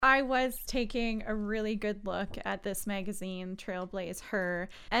I was taking a really good look at this magazine, Trailblaze Her,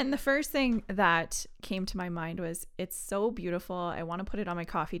 and the first thing that came to my mind was it's so beautiful. I want to put it on my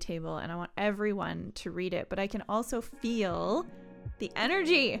coffee table and I want everyone to read it, but I can also feel the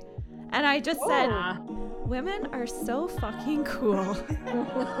energy. And I just said, women are so fucking cool.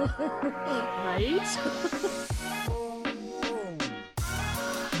 Right?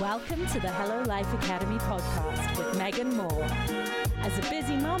 Welcome to the Hello Life Academy podcast with Megan Moore. As a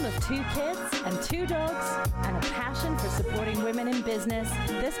busy mom of 2 kids and 2 dogs and a passion for supporting women in business,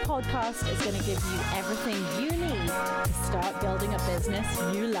 this podcast is going to give you everything you need to start building a business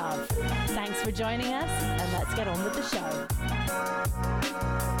you love. Thanks for joining us, and let's get on with the show.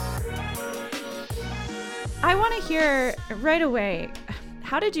 I want to hear right away,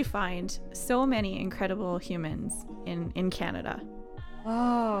 how did you find so many incredible humans in Canada?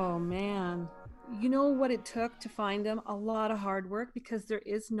 Oh, man. You know what it took to find them? A lot of hard work, because there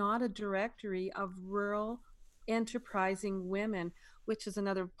is not a directory of rural enterprising women, which is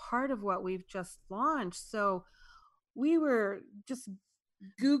another part of what we've just launched. So we were just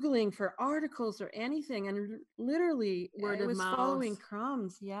Googling for articles or anything, and literally Word of mouth. following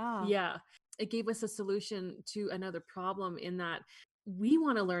crumbs. Yeah. It gave us a solution to another problem in that we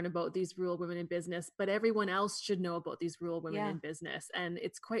want to learn about these rural women in business, but everyone else should know about these rural women in business. And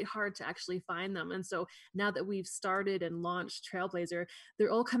it's quite hard to actually find them. And so now that we've started and launched Trailblazer, they're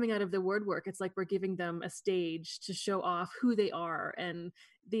all coming out of the woodwork. It's like we're giving them a stage to show off who they are. And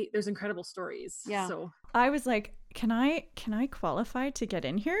there's incredible stories. Yeah. So I was like, can I qualify to get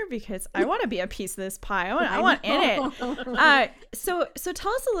in here? Because I want to be a piece of this pie. I want in it. So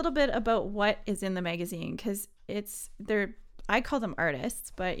tell us a little bit about what is in the magazine, because I call them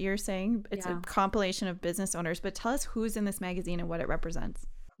artists, but you're saying it's a compilation of business owners. But tell us who's in this magazine and what it represents.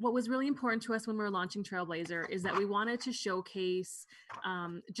 What was really important to us when we were launching Trailblazer is that we wanted to showcase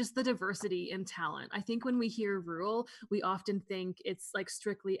just the diversity in talent. I think when we hear rural, we often think it's like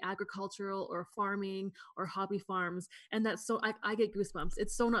strictly agricultural or farming or hobby farms. And that's so, I get goosebumps.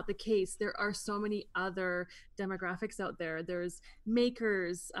 It's so not the case. There are so many other demographics out there. There's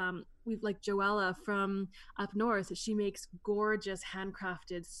makers. We've like Joella from up north. She makes gorgeous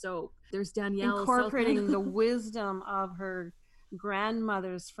handcrafted soap. There's Danielle incorporating the wisdom of her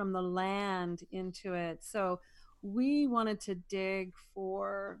grandmothers from the land into it. So we wanted to dig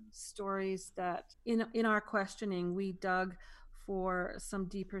for stories that in our questioning, we dug for some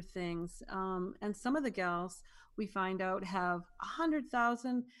deeper things. And some of the gals we find out have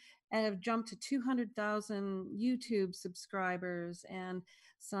 100,000 and have jumped to 200,000 YouTube subscribers. And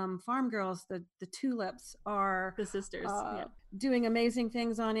some farm girls, the Tulips, are the sisters doing amazing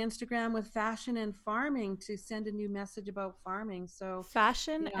things on Instagram with fashion and farming to send a new message about farming. So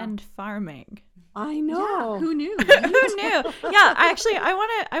fashion and farming. I know. Yeah, who knew? Who knew? Yeah, actually,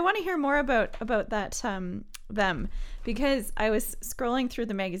 I want to hear more about that them, because I was scrolling through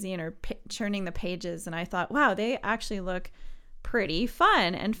the magazine or churning the pages, and I thought, wow, they actually look pretty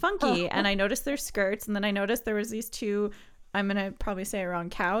fun and funky. And I noticed their skirts, and then I noticed there was these 2, I'm gonna probably say it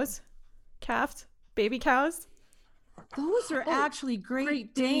wrong, baby cows. Those are actually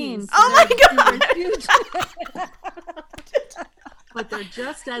Great Danes. Oh my god! But they're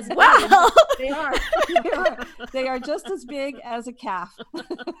just as big. They are just as big as a calf.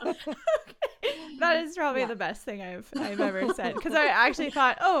 That is probably the best thing I've ever said, because I actually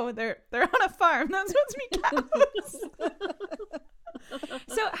thought, oh, they're on a farm. That's supposed to be cows.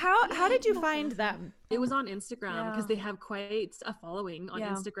 So how did you find them? It was on Instagram, because they have quite a following on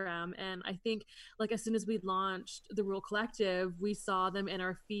Instagram. And I think like as soon as we launched the Rural Collective, we saw them in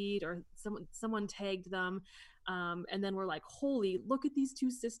our feed, or someone tagged them. And then we're like, holy, look at these 2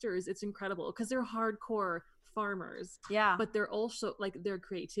 sisters. It's incredible, because they're hardcore farmers. Yeah. But they're also like their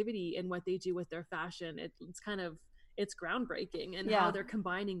creativity and what they do with their fashion. It's groundbreaking, and how they're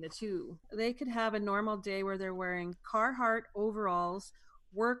combining the 2. They could have a normal day where they're wearing Carhartt overalls,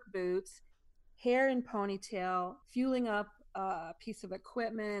 work boots, hair in ponytail, fueling up a piece of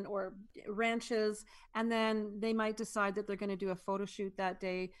equipment or wrenches, and then they might decide that they're going to do a photo shoot that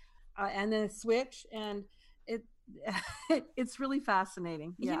day, and then switch, and it's really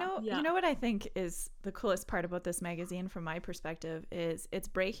fascinating. You know what I think is the coolest part about this magazine from my perspective is it's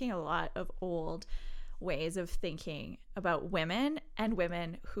breaking a lot of old ways of thinking about women and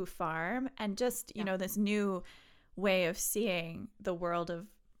women who farm, and just you know, this new way of seeing the world of,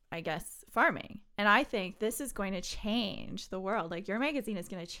 I guess, farming. And I think this is going to change the world. Like, your magazine is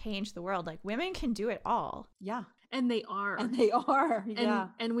going to change the world. Like, women can do it all. Yeah. And they are.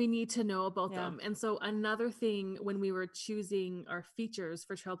 And we need to know about them. And so another thing when we were choosing our features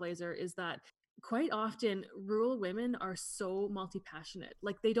for Trailblazer is that quite often rural women are so multi-passionate.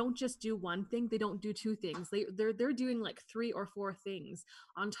 Like they don't just do one thing, they don't do two things. They're doing like 3 or 4 things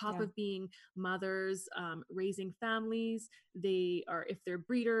on top Yeah. of being mothers, raising families. They are, if they're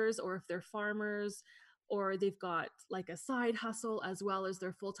breeders or if they're farmers, or they've got like a side hustle as well as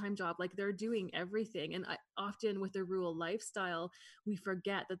their full-time job. Like they're doing everything. And often with the rural lifestyle, we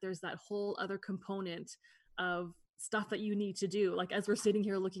forget that there's that whole other component of stuff that you need to do. Like as we're sitting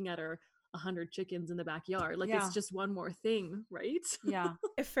here looking at our 100 chickens in the backyard, like Yeah. it's just one more thing, right? Yeah.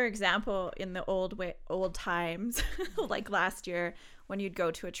 If, for example, in the old times, like last year, when you'd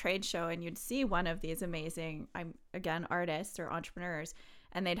go to a trade show and you'd see one of these amazing, artists or entrepreneurs,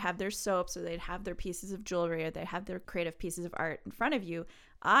 and they'd have their soaps or they'd have their pieces of jewelry or they have their creative pieces of art in front of you,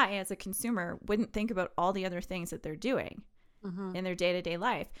 I, as a consumer, wouldn't think about all the other things that they're doing in their day-to-day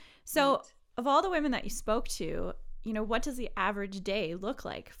life. So Right. of all the women that you spoke to, what does the average day look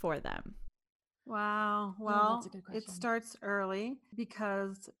like for them? Wow. Oh, Well, that's a good it question. starts early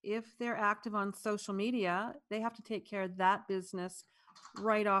because if they're active on social media, they have to take care of that business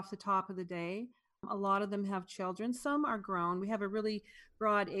right off the top of the day. A lot of them have children. Some are grown. We have a really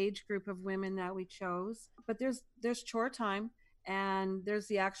broad age group of women that we chose, but there's chore time and there's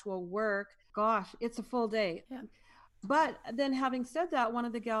the actual work. Gosh, it's a full day. Yeah. But then having said that, one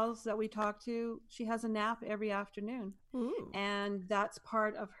of the gals that we talked to, she has a nap every afternoon. Ooh. And that's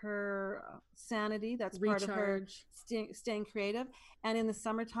part of her sanity. That's part of her Recharge. staying creative. And in the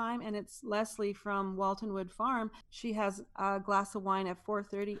summertime, and it's Leslie from Walton Wood Farm, she has a glass of wine at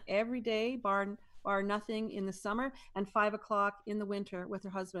 4:30 every day, bar nothing in the summer, and 5 o'clock in the winter with her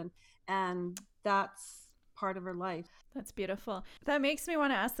husband. And that's part of her life. That's beautiful. That makes me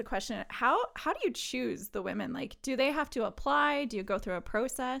want to ask the question, how do you choose the women? Like, do they have to apply? Do you go through a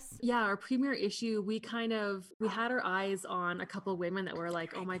process? Yeah, our premiere issue, we had our eyes on a couple of women that were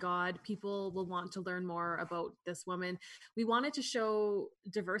like, oh my God, people will want to learn more about this woman. We wanted to show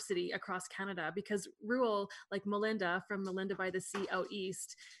diversity across Canada because rural, like Melinda from Melinda by the Sea out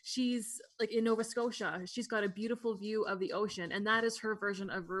east, she's like in Nova Scotia. She's got a beautiful view of the ocean, and that is her version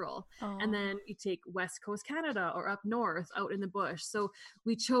of rural. And then you take West Coast Canada or up north out in the bush. So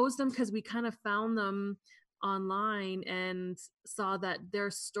we chose them because we kind of found them online and saw that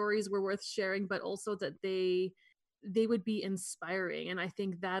their stories were worth sharing, but also that they would be inspiring. And I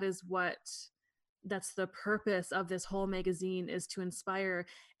think that's the purpose of this whole magazine, is to inspire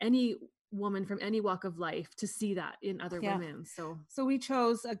any woman from any walk of life to see that in other women. So we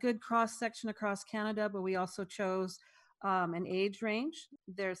chose a good cross section across Canada, but we also chose an age range.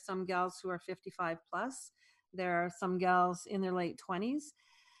 There's some gals who are 55 plus. There are some gals in their late 20s.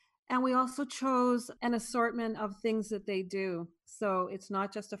 And we also chose an assortment of things that they do. So it's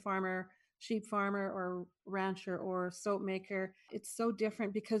not just a farmer, sheep farmer or rancher or soap maker. It's so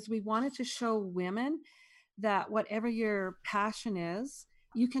different because we wanted to show women that whatever your passion is,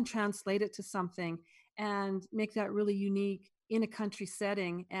 you can translate it to something and make that really unique in a country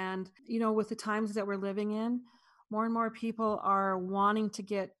setting. And, with the times that we're living in, more and more people are wanting to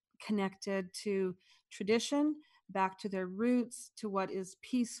get connected to tradition, back to their roots, to what is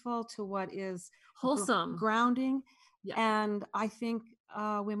peaceful, to what is wholesome, grounding. Yeah. And I think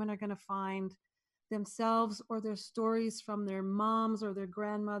women are going to find themselves or their stories from their moms or their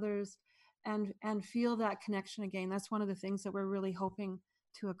grandmothers and feel that connection again. That's one of the things that we're really hoping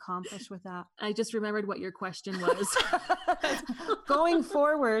to accomplish with that. I just remembered what your question was. Going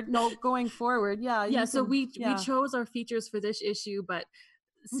forward. Yeah. Yeah. So we chose our features for this issue, but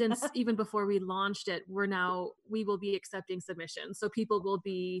since even before we launched it, we will be accepting submissions. So people will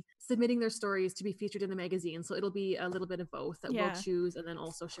be submitting their stories to be featured in the magazine. So it'll be a little bit of both that we'll choose and then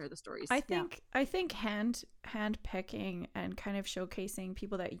also share the stories. I think hand picking and kind of showcasing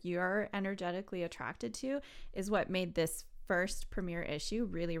people that you're energetically attracted to is what made this first premiere issue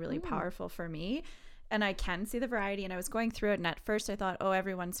really, really powerful for me. And I can see the variety. And I was going through it, and at first I thought, oh,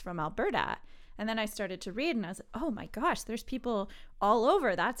 everyone's from Alberta. And then I started to read and I was like, oh my gosh, there's people all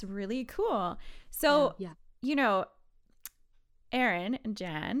over. That's really cool. So, Erin and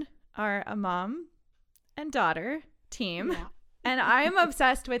Jan are a mom and daughter team. Yeah. And I'm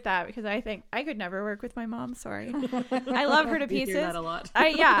obsessed with that because I think I could never work with my mom. Sorry. I love her to pieces. You hear that a lot.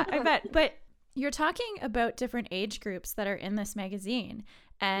 I bet. But you're talking about different age groups that are in this magazine.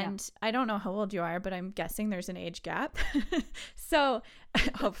 And I don't know how old you are, but I'm guessing there's an age gap. So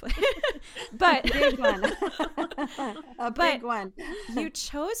hopefully, but big one. Big one. You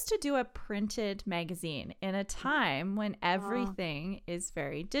chose to do a printed magazine in a time when everything is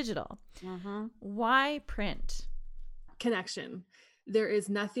very digital. Why print? Connection. There is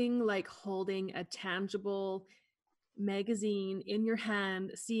nothing like holding a tangible magazine in your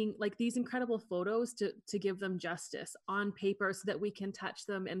hand, seeing like these incredible photos to give them justice on paper so that we can touch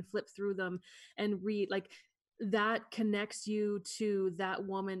them and flip through them and read, like that connects you to that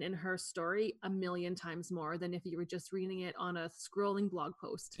woman and her story a million times more than if you were just reading it on a scrolling blog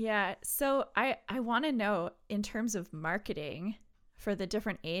post. Yeah. So I want to know, in terms of marketing for the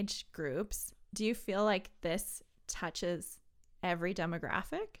different age groups, do you feel like this touches every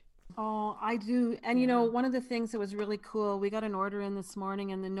demographic? Oh, I do. And you know, one of the things that was really cool, we got an order in this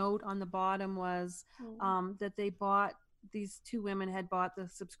morning, and the note on the bottom was that these two women had bought the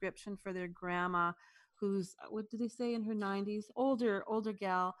subscription for their grandma, who's, what did they say, in her 90s, older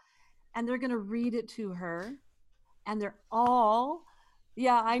gal, and they're going to read it to her. And they're all,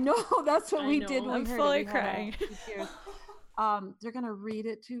 yeah, I know, that's what we did when I'm we heard fully it. crying. They're going to read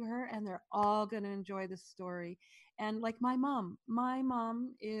it to her, and they're all going to enjoy the story. And like my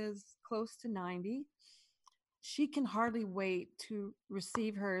mom is close to 90. She can hardly wait to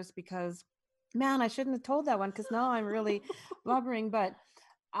receive hers, because, man, I shouldn't have told that one, because now I'm really blubbering. But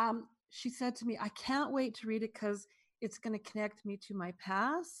she said to me, I can't wait to read it because it's going to connect me to my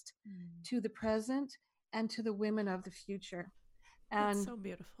past, to the present, and to the women of the future. And that's so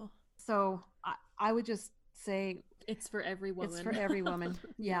beautiful. So I would just say it's for every woman. It's for every woman.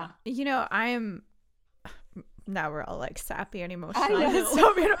 Yeah. You know, now we're all like sappy and emotional. It's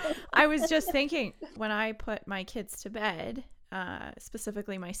so beautiful. I was just thinking, when I put my kids to bed,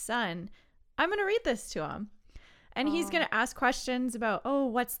 specifically my son, I'm going to read this to him. And he's going to ask questions about, oh,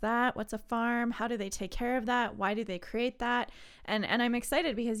 what's that? What's a farm? How do they take care of that? Why do they create that? And I'm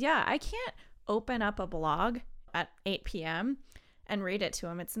excited because, yeah, I can't open up a blog at 8 p.m. and read it to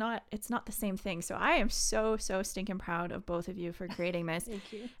him. It's not the same thing. So I am so stinking proud of both of you for creating this.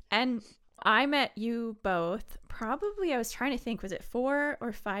 Thank you. And I met you both probably, I was trying to think, was it 4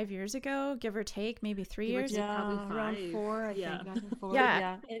 or 5 years ago, give or take, maybe 3 years? Yeah, probably around 5. 4, I think. Four,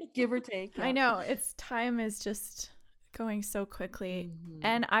 yeah. Give or take. Yeah. I know, time is just going so quickly.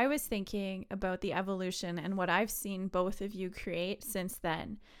 And I was thinking about the evolution and what I've seen both of you create since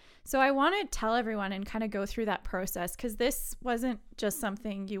then. So I want to tell everyone and kind of go through that process, because this wasn't just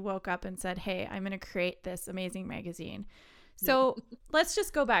something you woke up and said, hey, I'm going to create this amazing magazine. So let's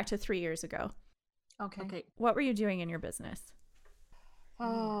just go back to 3 years ago. Okay. What were you doing in your business?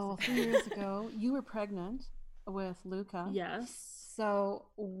 Oh, 3 years ago, you were pregnant with Luca. Yes. So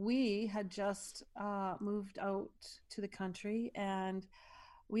we had just moved out to the country, and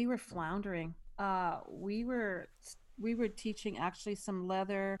we were floundering. We were teaching actually some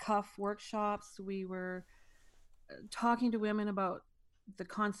leather cuff workshops. We were talking to women about the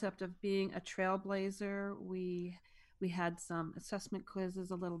concept of being a trailblazer. We had some assessment quizzes,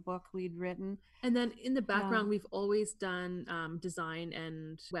 a little book we'd written. And then in the background, we've always done design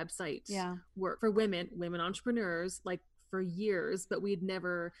and website work for women entrepreneurs, like for years, but we'd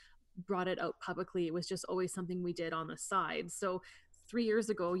never brought it out publicly. It was just always something we did on the side. So 3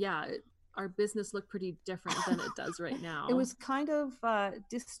 years ago, our business looked pretty different than it does right now. It was kind of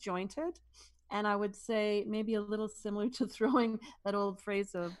disjointed. And I would say maybe a little similar to throwing that old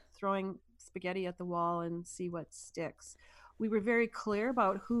phrase of throwing spaghetti at the wall and see what sticks. We were very clear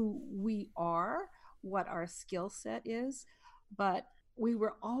about who we are, what our skill set is, but we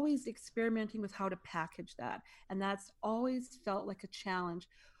were always experimenting with how to package that. And that's always felt like a challenge.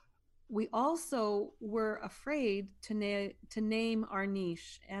 We also were afraid to name our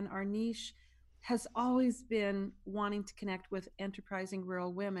niche, and our niche has always been wanting to connect with enterprising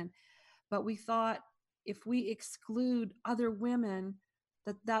rural women. But we thought if we exclude other women,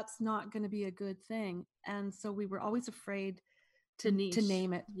 that's not going to be a good thing. And so we were always afraid to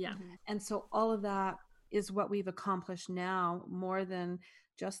name it. Yeah. And so all of that is what we've accomplished now, more than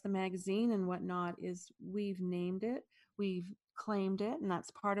just the magazine and whatnot, is we've named it, we've claimed it, and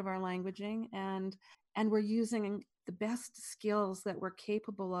that's part of our languaging. And we're using the best skills that we're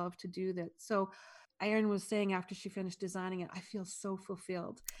capable of to do that. So Erin was saying after she finished designing it, I feel so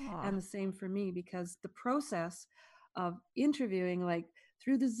fulfilled. Aww. And the same for me, because the process of interviewing, like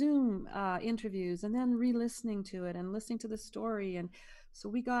through the Zoom interviews, and then re-listening to it and listening to the story. And so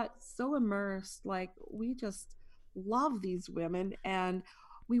we got so immersed, like we just love these women, and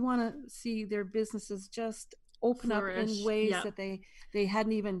we want to see their businesses just open flourish up in ways that they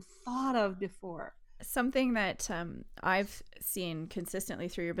hadn't even thought of before. Something that I've seen consistently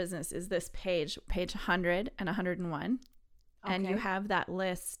through your business is this page 100 and 101. Okay. And you have that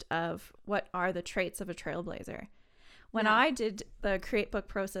list of what are the traits of a trailblazer. When I did the Create Book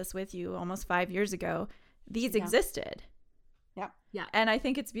process with you almost 5 years ago, these existed. Yeah. And I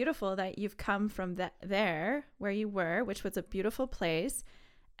think it's beautiful that you've come from there where you were, which was a beautiful place,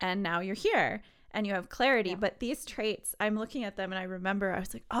 and now you're here. and you have clarity. Yeah. But these traits, I'm looking at them and I remember I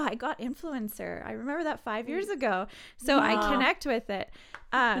was like, oh, I got influencer. I remember that 5 years ago. So I connect with it.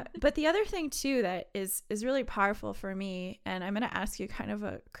 But the other thing too that is really powerful for me, and I'm going to ask you kind of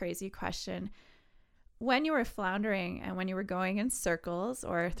a crazy question. When you were floundering and when you were going in circles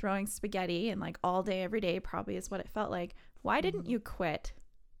or throwing spaghetti and like all day, every day probably is what it felt like, why didn't you quit?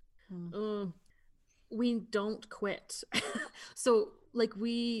 We don't quit. So like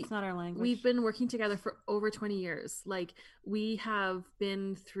It's not our language. we've been working together for over 20 years. Like we have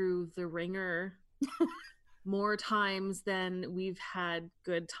been through the ringer more times than we've had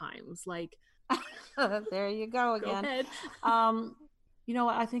good times. Like There you go go again. ahead. You know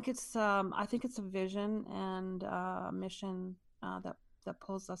what? I think it's a vision and mission that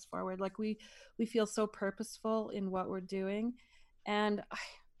pulls us forward. Like we feel so purposeful in what we're doing, and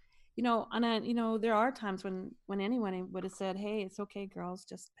there are times when anyone would have said, "Hey, it's okay, girls,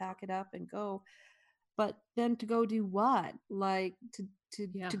 just pack it up and go." But then to go do what? Like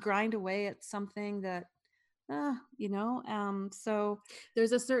to grind away at something that, so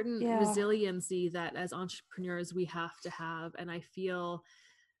There's a certain Yeah. resiliency that as entrepreneurs we have to have, and I feel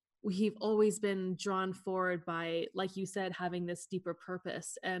we've always been drawn forward by, like you said, having this deeper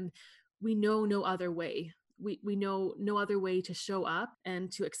purpose, and we know no other way. We know no other way to show up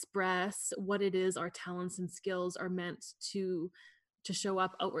and to express what it is our talents and skills are meant to show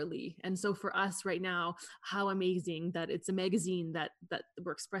up outwardly. And so for us right now, how amazing that it's a magazine that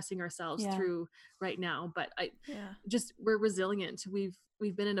we're expressing ourselves Yeah. through right now. But Yeah. we're resilient.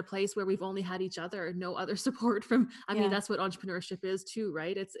 We've been in a place where we've only had each other, no other support from, I mean, Yeah. that's what entrepreneurship is too,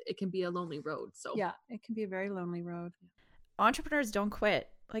 right? It can be a lonely road. So Yeah, it can be a very lonely road. Entrepreneurs don't quit.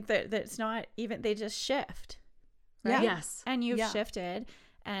 Like that's not even, they just shift. Yeah. Right? Yes. And you've Yeah. shifted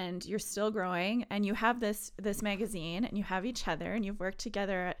and you're still growing and you have this magazine and you have each other and you've worked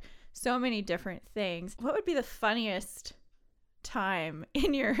together at so many different things. What would be the funniest time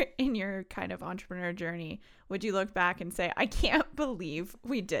in your kind of entrepreneur journey? Would you look back and say, I can't believe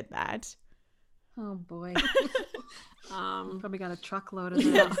we did that? Oh boy. Um, Probably got a truckload of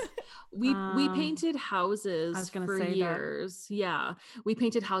yeah. this. We Um, painted houses I was gonna for say that. years. Yeah. We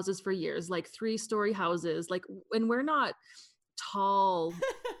painted houses for years, like 3-story houses. Like, when we're not tall,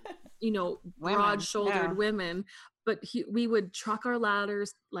 Women, broad-shouldered yeah. women, but we would truck our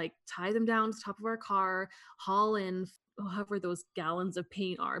ladders, like tie them down to the top of our car, haul in however those gallons of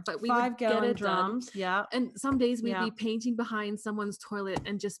paint are, but we would 5-gallon get it done. drums. Yeah. And some days we'd Yeah. be painting behind someone's toilet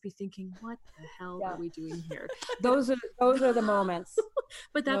and just be thinking, what the hell Yeah. are we doing here? Those are the moments.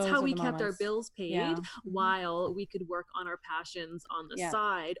 But that's Those how are we the kept our moments. bills paid Yeah. while we could work on our passions on the Yeah.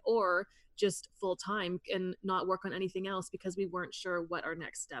 side, or just full time and not work on anything else because we weren't sure what our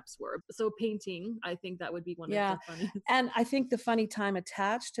next steps were. So painting, I think that would be one Yeah. of the funniest. And I think the funny time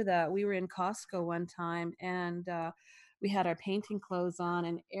attached to that, we were in Costco one time and we had our painting clothes on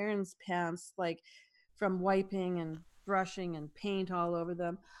and Erin's pants, like from wiping and brushing and paint all over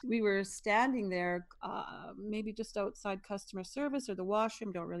them. We were standing there, maybe just outside customer service or the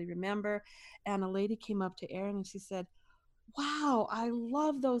washroom, don't really remember. And a lady came up to Erin and she said, wow, I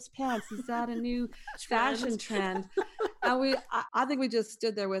love those pants. Is that a new fashion trend? And I think we just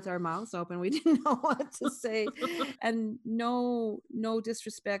stood there with our mouths open. We didn't know what to say. And no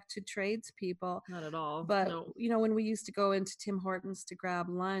disrespect to tradespeople. Not at all. But, no. When we used to go into Tim Hortons to grab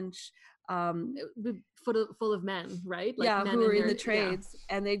lunch, It would be full of men, right? yeah, men who were in the their- trades,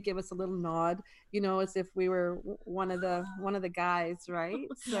 and they'd give us a little nod, as if we were one of the guys, right?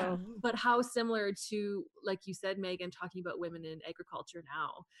 So Yeah. But how similar to, like you said, Megan, talking about women in agriculture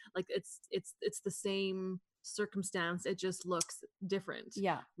now, like it's the same circumstance, it just looks different.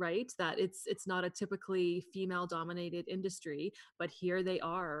 yeah, Right, that it's not a typically female dominated industry, but here they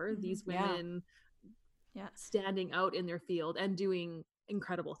are, these Yeah. women Yeah. standing out in their field and doing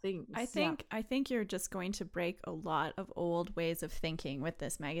incredible things. I think you're just going to break a lot of old ways of thinking with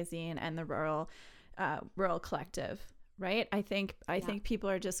this magazine and the rural collective, right? I think people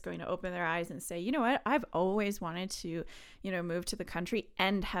are just going to open their eyes and say, you know what, I've always wanted to, move to the country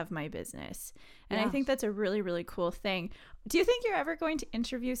and have my business. And I Yeah. think that's a really, really cool thing. Do you think you're ever going to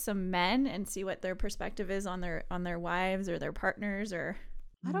interview some men and see what their perspective is on their wives or their partners? Or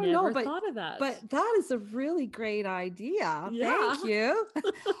I don't Never know, but thought of that. But that is a really great idea. Yeah. Thank you.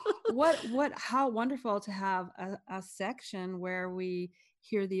 How wonderful to have a section where we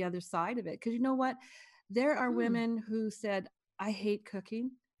hear the other side of it. Because you know what? There are women who said, I hate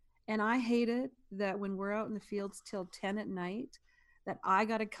cooking. And I hate it that when we're out in the fields till 10 at night, that I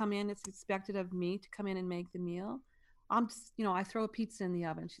got to come in. It's expected of me to come in and make the meal. I'm just, I throw a pizza in the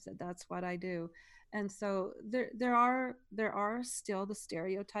oven. She said, that's what I do. And so there are still the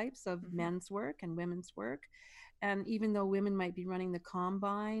stereotypes of men's work and women's work. And even though women might be running the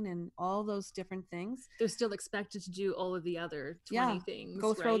combine and all those different things, they're still expected to do all of the other 20 things.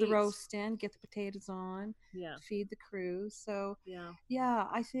 Go throw the right? roast in, get the potatoes on, feed the crew. So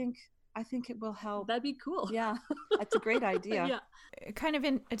I think it will help. That'd be cool. Yeah, that's a great idea. Yeah. Kind of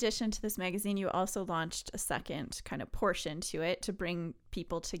in addition to this magazine, you also launched a second kind of portion to it to bring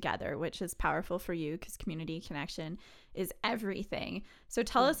people together, which is powerful for you because community connection is everything. So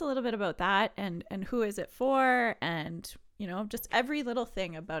tell us a little bit about that and who is it for, and just every little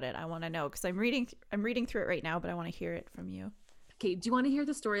thing about it. I want to know because I'm reading through it right now, but I want to hear it from you. Okay, do you want to hear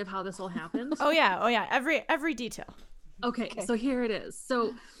the story of how this all happened? Oh yeah, every detail. Okay, so here it is.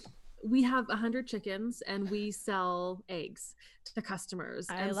 So we have 100 chickens and we sell eggs to customers.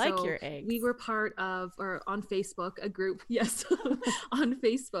 I like your eggs. We were part of, or on Facebook, a group. Yes, on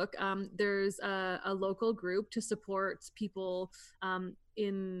Facebook. There's a local group to support people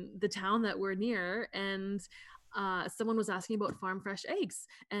in the town that we're near. And someone was asking about farm fresh eggs.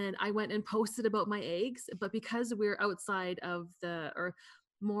 And I went and posted about my eggs. But because we're outside of or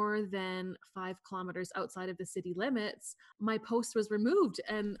more than 5 kilometers outside of the city limits, my post was removed.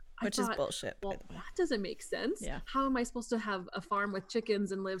 And Which is bullshit. Well, that doesn't make sense. Yeah. How am I supposed to have a farm with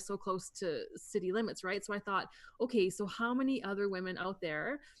chickens and live so close to city limits, right? So I thought, okay, so how many other women out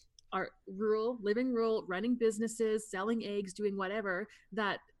there are living rural, running businesses, selling eggs, doing whatever,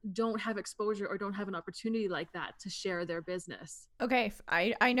 that don't have exposure or don't have an opportunity like that to share their business? Okay,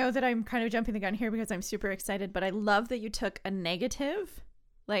 I know that I'm kind of jumping the gun here because I'm super excited, but I love that you took a negative.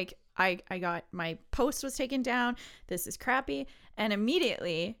 Like I got my post was taken down. This is crappy. And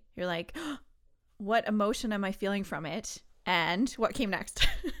immediately you're like, oh, what emotion am I feeling from it? And what came next?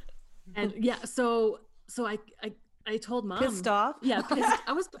 And so I told Mom. Pissed off? Yeah,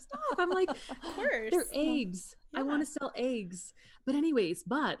 I was pissed off. I'm like, of course. They're eggs. Yeah. I want to sell eggs. But anyways,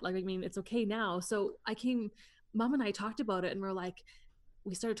 it's okay now. So Mom and I talked about it and we're like,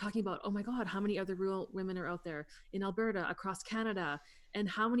 we started talking about, oh my God, how many other rural women are out there in Alberta, across Canada, and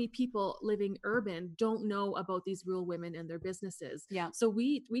how many people living urban don't know about these rural women and their businesses. Yeah. So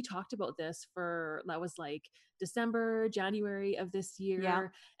we talked about this that was like December, January of this year. Yeah.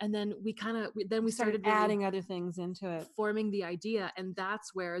 And then we started adding other things into it, forming the idea. And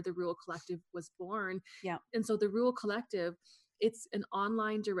that's where the Rural Collective was born. Yeah. And so the Rural Collective, it's an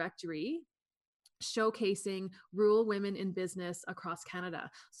online directory showcasing rural women in business across Canada.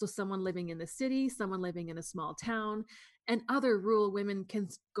 So someone living in the city, someone living in a small town, and other rural women can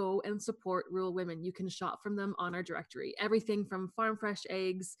go and support rural women. You can shop from them on our directory. Everything from farm fresh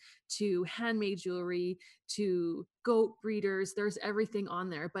eggs to handmade jewelry to goat breeders. There's everything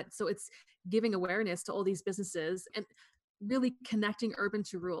on there. But so it's giving awareness to all these businesses and really connecting urban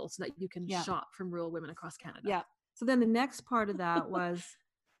to rural so that you can shop from rural women across Canada. Yeah. So then the next part of that was,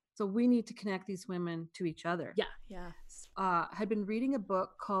 so we need to connect these women to each other. Yeah. Yeah. Had been reading a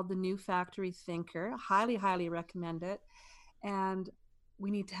book called The New Factory Thinker. Highly, highly recommend it. And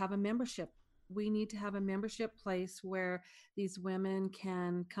we need to have a membership. We need to have a membership place where these women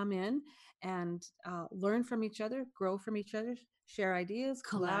can come in and learn from each other, grow from each other, share ideas,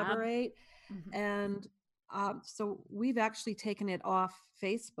 collaborate. Mm-hmm. And so we've actually taken it off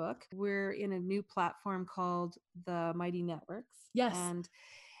Facebook. We're in a new platform called the Mighty Networks. Yes. And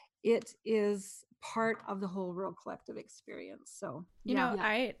it is part of the whole Rural Collective experience. So,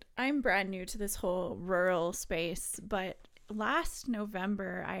 I'm brand new to this whole rural space, but last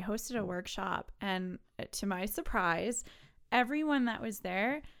November I hosted a workshop, and to my surprise, everyone that was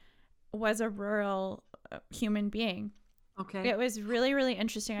there was a rural human being. Okay. It was really, really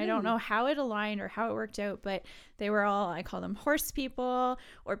interesting. I don't know how it aligned or how it worked out, but they were all, I call them horse people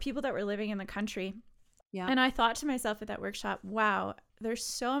or people that were living in the country. Yeah. And I thought to myself at that workshop, wow, there's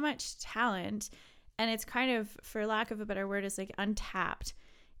so much talent, and it's kind of, for lack of a better word, is like untapped.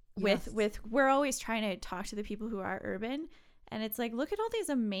 With we're always trying to talk to the people who are urban, and it's like, look at all these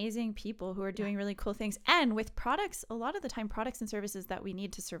amazing people who are doing really cool things, and with products, a lot of the time products and services that we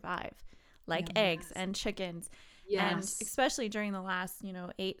need to survive, like eggs and chickens. Yes. And especially during the last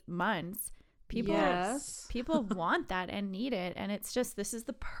 8 months, people want that and need it, and it's just, this is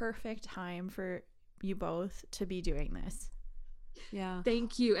the perfect time for you both to be doing this. Yeah.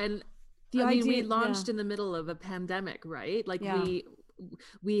 Thank you. And we launched in the middle of a pandemic, right? Like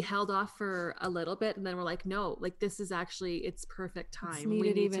we held off for a little bit, and then we're like, no, like this is actually, it's perfect time.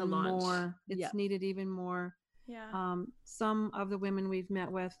 We need to launch. More. It's needed even more. Yeah. Some of the women we've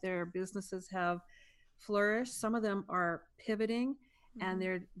met with, their businesses have flourished. Some of them are pivoting, and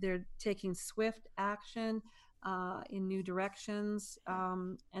they're taking swift action in new directions.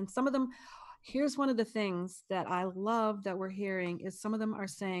 And some of them here's one of the things that I love that we're hearing is some of them are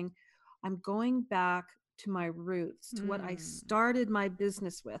saying, I'm going back to my roots, to what I started my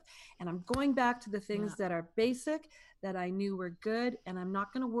business with. And I'm going back to the things that are basic, that I knew were good. And I'm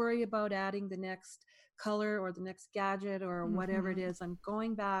not going to worry about adding the next color or the next gadget or whatever it is. I'm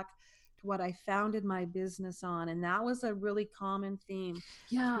going back to what I founded my business on. And that was a really common theme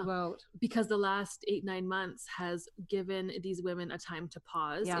throughout. Because the last 8-9 months has given these women a time to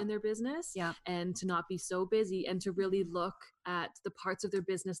pause in their business and to not be so busy and to really look at the parts of their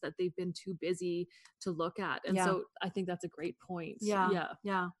business that they've been too busy to look at. And so I think that's a great point.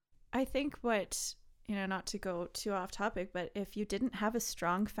 Yeah. I think what, you know, not to go too off topic, but if you didn't have a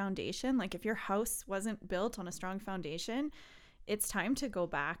strong foundation, like if your house wasn't built on a strong foundation, it's time to go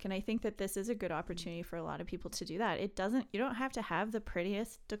back. And I think that this is a good opportunity for a lot of people to do that. You don't have to have the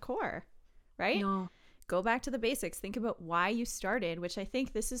prettiest decor, right? No. Go back to the basics. Think about why you started, which I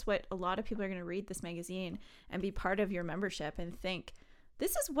think this is what a lot of people are going to read this magazine and be part of your membership and think,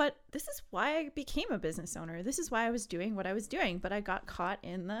 this is why I became a business owner. This is why I was doing what I was doing, but I got caught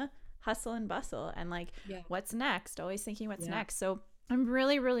in the hustle and bustle and what's next, always thinking what's next. So I'm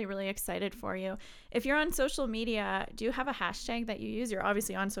really, really, really excited for you. If you're on social media, do you have a hashtag that you use? You're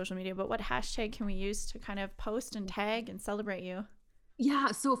obviously on social media, but what hashtag can we use to kind of post and tag and celebrate you?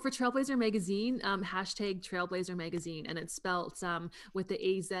 Yeah, so for Trailblazer Magazine, hashtag Trailblazer Magazine, and it's spelled with the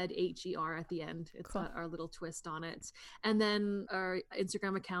AZHER at the end. It's got our little twist on it. And then our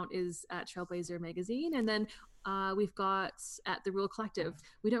Instagram account is at Trailblazer Magazine. And then we've got at The Real Collective.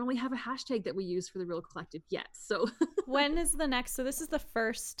 We don't really have a hashtag that we use for The Real Collective yet. So when is the next? So this is the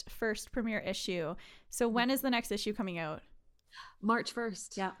first premiere issue. So when is the next issue coming out? March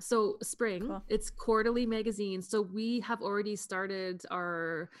 1st. Yeah. So spring. Cool. It's quarterly magazine. So we have already started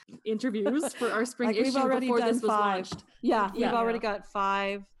our interviews for our spring issue before this was launched. Yeah. We've already got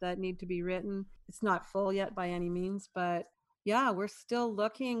 5 that need to be written. It's not full yet by any means, but yeah, we're still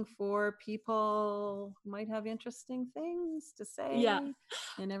looking for people who might have interesting things to say. Yeah.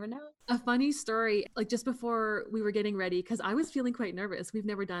 You never know. A funny story, like just before we were getting ready, because I was feeling quite nervous. We've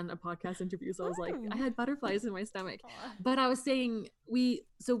never done a podcast interview. So I was like, I had butterflies in my stomach. But I was saying, we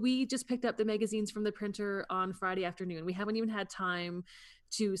just picked up the magazines from the printer on Friday afternoon. We haven't even had time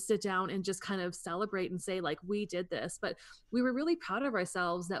to sit down and just kind of celebrate and say, like, we did this. But we were really proud of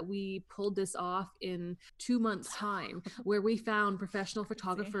ourselves that we pulled this off in 2 months' time, where we found professional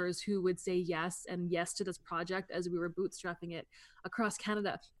photographers who would say yes to this project as we were bootstrapping it across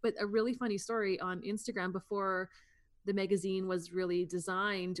Canada. But a really funny story on Instagram, before the magazine was really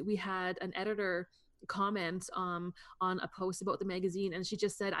designed, we had an editor comment on a post about the magazine, and she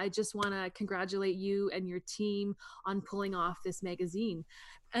just said, I just want to congratulate you and your team on pulling off this magazine.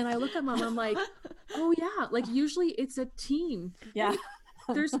 And I look at Mom, I'm like, oh yeah, like usually it's a team. Yeah.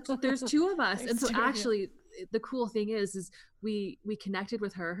 There's 2 of us. And so actually the cool thing is we connected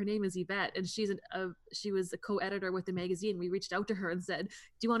with her. Her name is Yvette, and she was a co-editor with the magazine. We reached out to her and said, do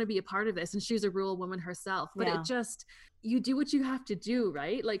you want to be a part of this? And she's a rural woman herself, but it just, you do what you have to do,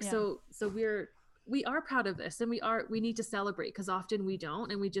 right? Like, so we are proud of this, and we need to celebrate, because often we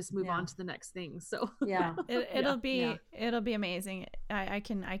don't, and we just move on to the next thing. So it'll be amazing. I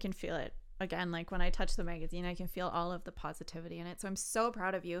can feel it again. Like when I touch the magazine, I can feel all of the positivity in it. So I'm so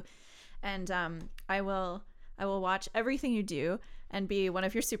proud of you, and I will watch everything you do and be one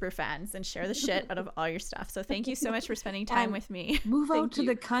of your super fans and share the shit out of all your stuff. So thank you so much for spending time with me. Move out to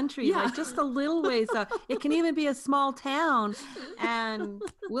the country, like just a little ways out. It can even be a small town, and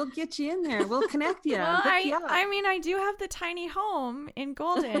we'll get you in there. We'll connect you. Well, I mean, I do have the tiny home in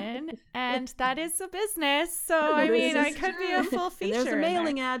Golden, and that is a business. So I mean, I could be a full feature. And there's a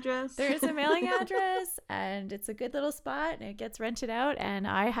mailing address. There's a mailing address, and it's a good little spot, and it gets rented out. And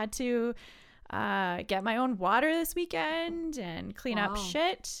I had to get my own water this weekend and clean up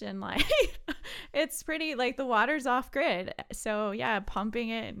shit, and like it's pretty, like the water's off grid, so yeah,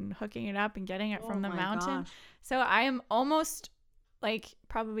 pumping it and hooking it up and getting it from the mountain. So I am almost like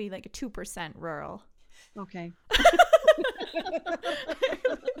probably like a 2% rural. Okay.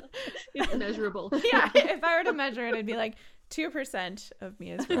 It's measurable. Yeah, if I were to measure it, it'd be like 2% of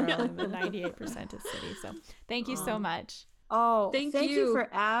me is rural and the 98% is city. So thank you so much. Oh, thank you for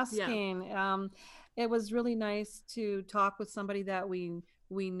asking. Yeah. It was really nice to talk with somebody that we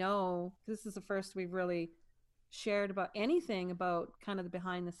know. This is the first we've really shared about anything about kind of the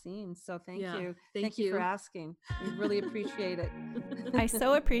behind the scenes. So thank you. Thank you for asking. We really appreciate it. I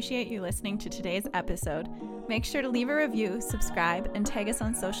so appreciate you listening to today's episode. Make sure to leave a review, subscribe, and tag us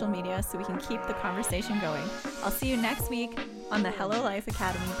on social media so we can keep the conversation going. I'll see you next week on the Hello Life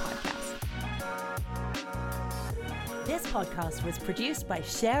Academy podcast. This podcast was produced by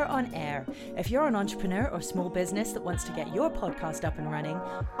Share on Air. If you're an entrepreneur or small business that wants to get your podcast up and running,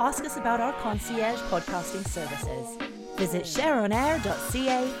 ask us about our concierge podcasting services. Visit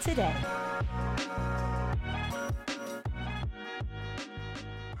shareonair.ca today.